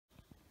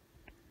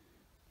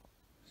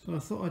So I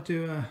thought I'd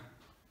do a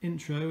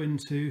intro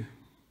into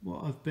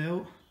what I've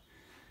built.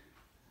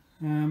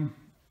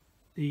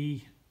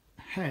 The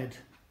head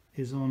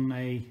is on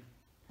a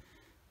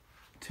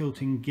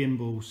tilting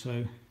gimbal,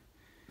 so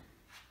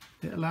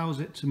it allows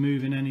it to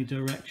move in any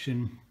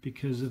direction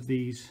because of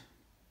these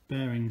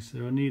bearings.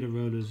 There are needle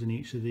rollers in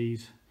each of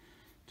these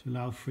to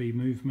allow free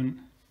movement.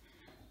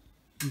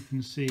 You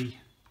can see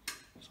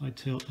as I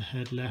tilt the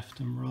head left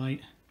and right,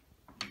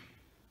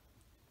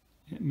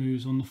 it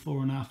moves on the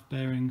fore and aft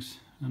bearings,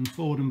 and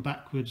forward and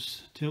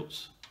backwards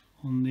tilts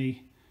on the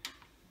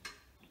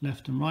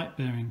left and right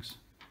bearings.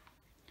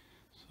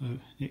 So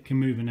it can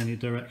move in any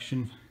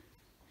direction.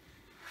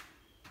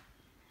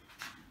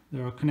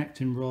 There are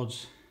connecting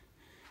rods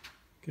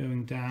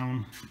going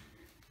down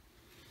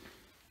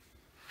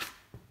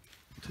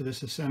to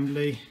this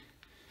assembly.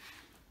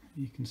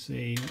 You can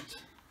see that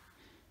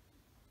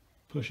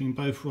pushing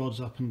both rods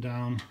up and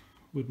down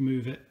would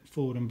move it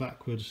forward and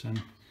backwards,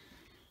 and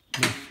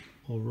left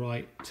or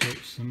right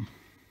tilts them.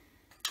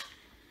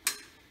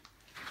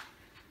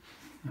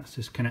 That's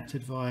just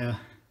connected via,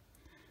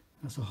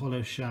 that's a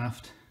hollow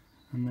shaft,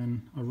 and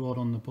then a rod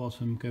on the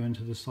bottom going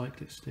to the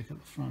cyclic stick at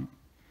the front.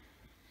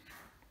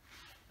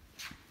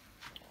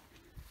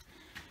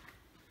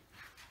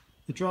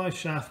 The drive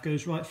shaft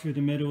goes right through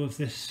the middle of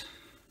this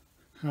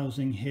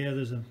housing here.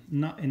 There's a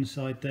nut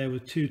inside there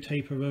with two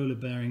taper roller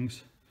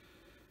bearings,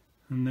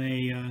 and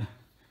they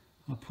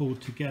are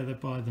pulled together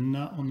by the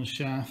nut on the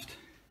shaft.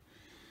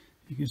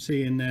 You can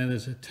see in there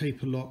there's a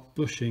taper lock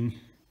bushing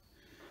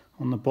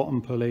on the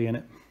bottom pulley,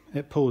 and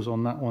it pulls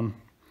on that one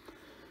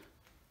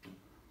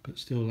but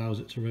still allows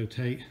it to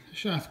rotate. The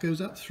shaft goes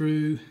up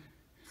through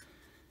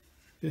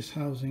this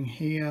housing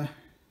here.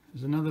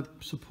 There's another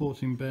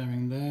supporting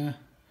bearing there,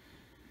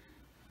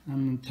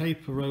 and the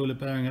taper roller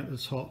bearing at the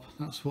top,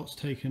 that's what's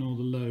taking all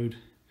the load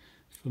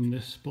from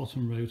this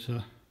bottom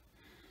rotor.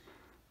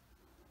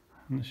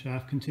 And the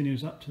shaft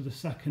continues up to the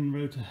second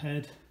rotor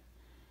head,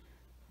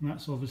 and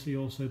that's obviously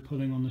also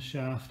pulling on the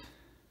shaft,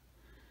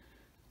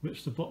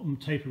 which the bottom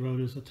taper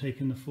rollers are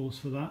taking the force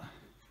for that.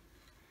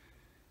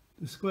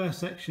 The square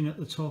section at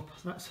the top,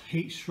 that's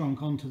heat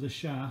shrunk onto the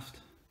shaft,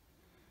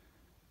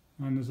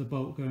 and there's a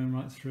bolt going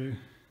right through.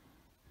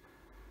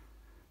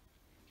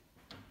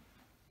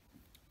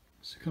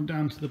 So come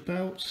down to the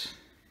belts,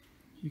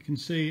 you can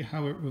see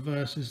how it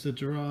reverses the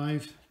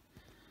drive.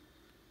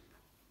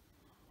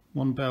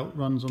 One belt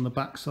runs on the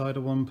back side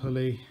of one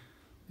pulley,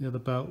 the other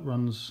belt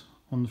runs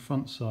on the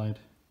front side,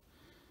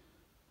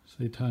 so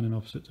they turn in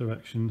opposite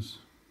directions.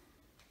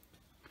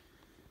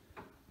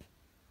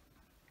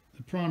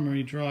 The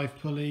primary drive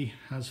pulley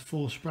has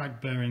 4 sprag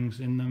bearings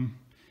in them,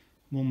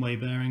 one-way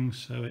bearings,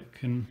 so it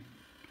can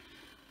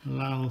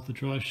allow the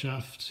drive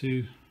shaft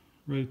to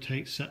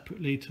rotate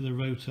separately to the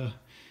rotor.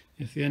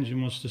 If the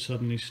engine was to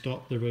suddenly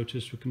stop, the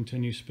rotors would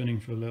continue spinning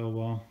for a little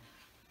while.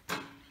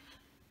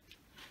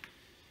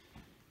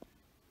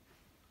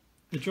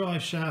 The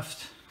drive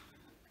shaft,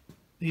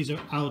 these are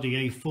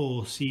Audi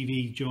A4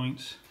 CV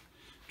joints,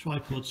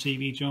 tripod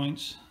CV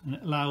joints, and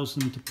it allows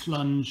them to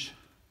plunge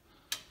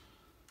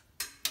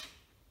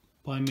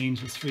by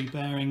means of 3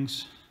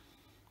 bearings,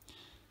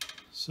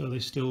 so they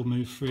still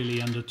move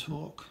freely under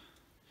torque.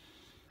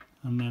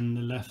 And then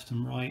the left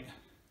and right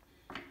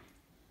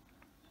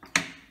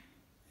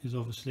is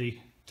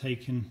obviously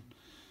taken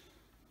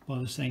by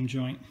the same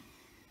joint.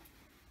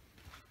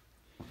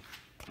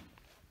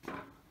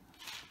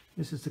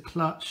 This is the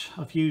clutch.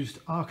 I've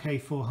used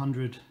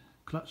RK400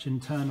 clutch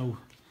internal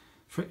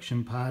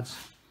friction pads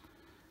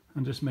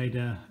and just made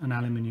an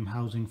aluminium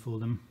housing for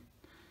them.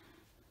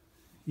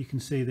 You can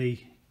see the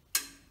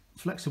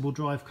flexible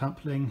drive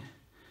coupling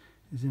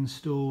is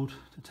installed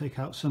to take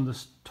out some of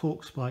the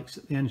torque spikes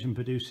that the engine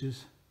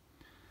produces.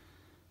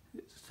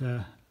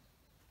 It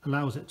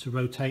allows it to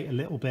rotate a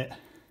little bit.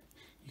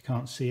 You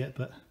can't see it,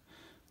 but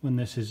when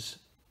this is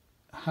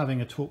having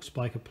a torque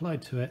spike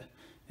applied to it,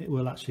 it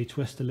will actually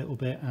twist a little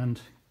bit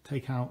and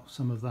take out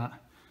some of that.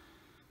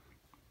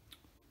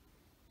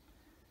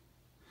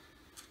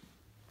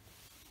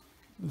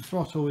 The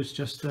throttle is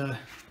just a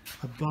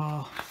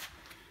bar,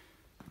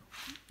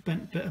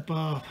 bent bit of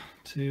bar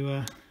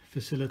to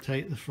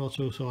facilitate the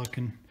throttle, so I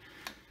can,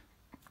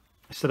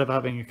 instead of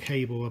having a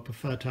cable, I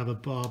prefer to have a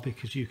bar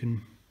because you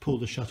can pull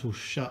the shuttle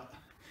shut,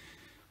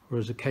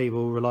 whereas a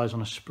cable relies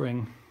on a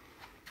spring.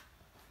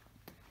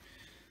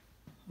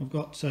 I've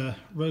got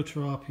rotor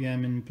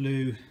RPM in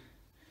blue,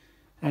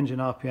 engine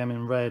RPM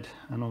in red,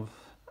 and of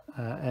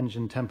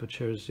engine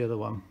temperature is the other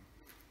one.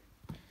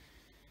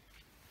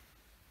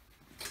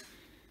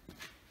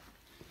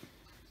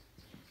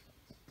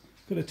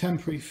 Got a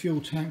temporary fuel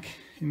tank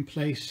in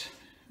place.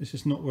 This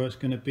is not where it's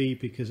going to be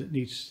because it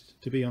needs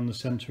to be on the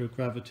centre of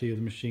gravity of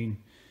the machine,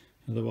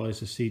 otherwise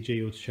the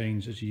CG will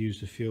change as you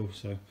use the fuel.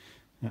 So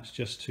that's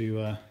just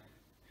to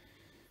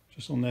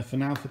just on there for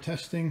now for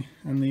testing.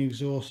 And the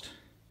exhaust,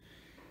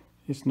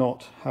 it's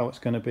not how it's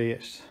going to be,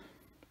 it's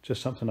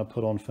just something I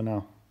put on for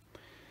now.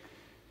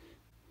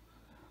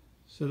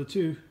 So the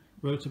 2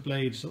 rotor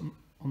blades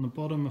on the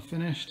bottom are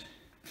finished.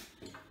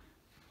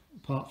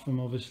 apart from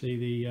obviously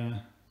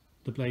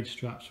the blade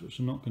straps, which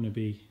are not going to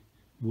be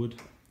wood,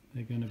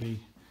 they're going to be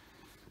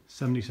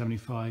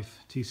 7075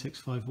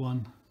 T651.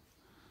 Want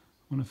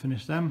to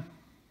finish them,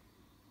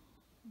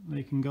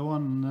 they can go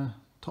on, and the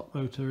top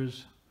rotor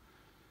is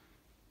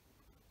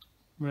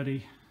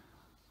ready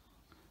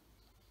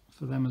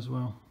for them as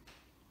well.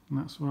 And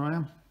that's where I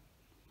am.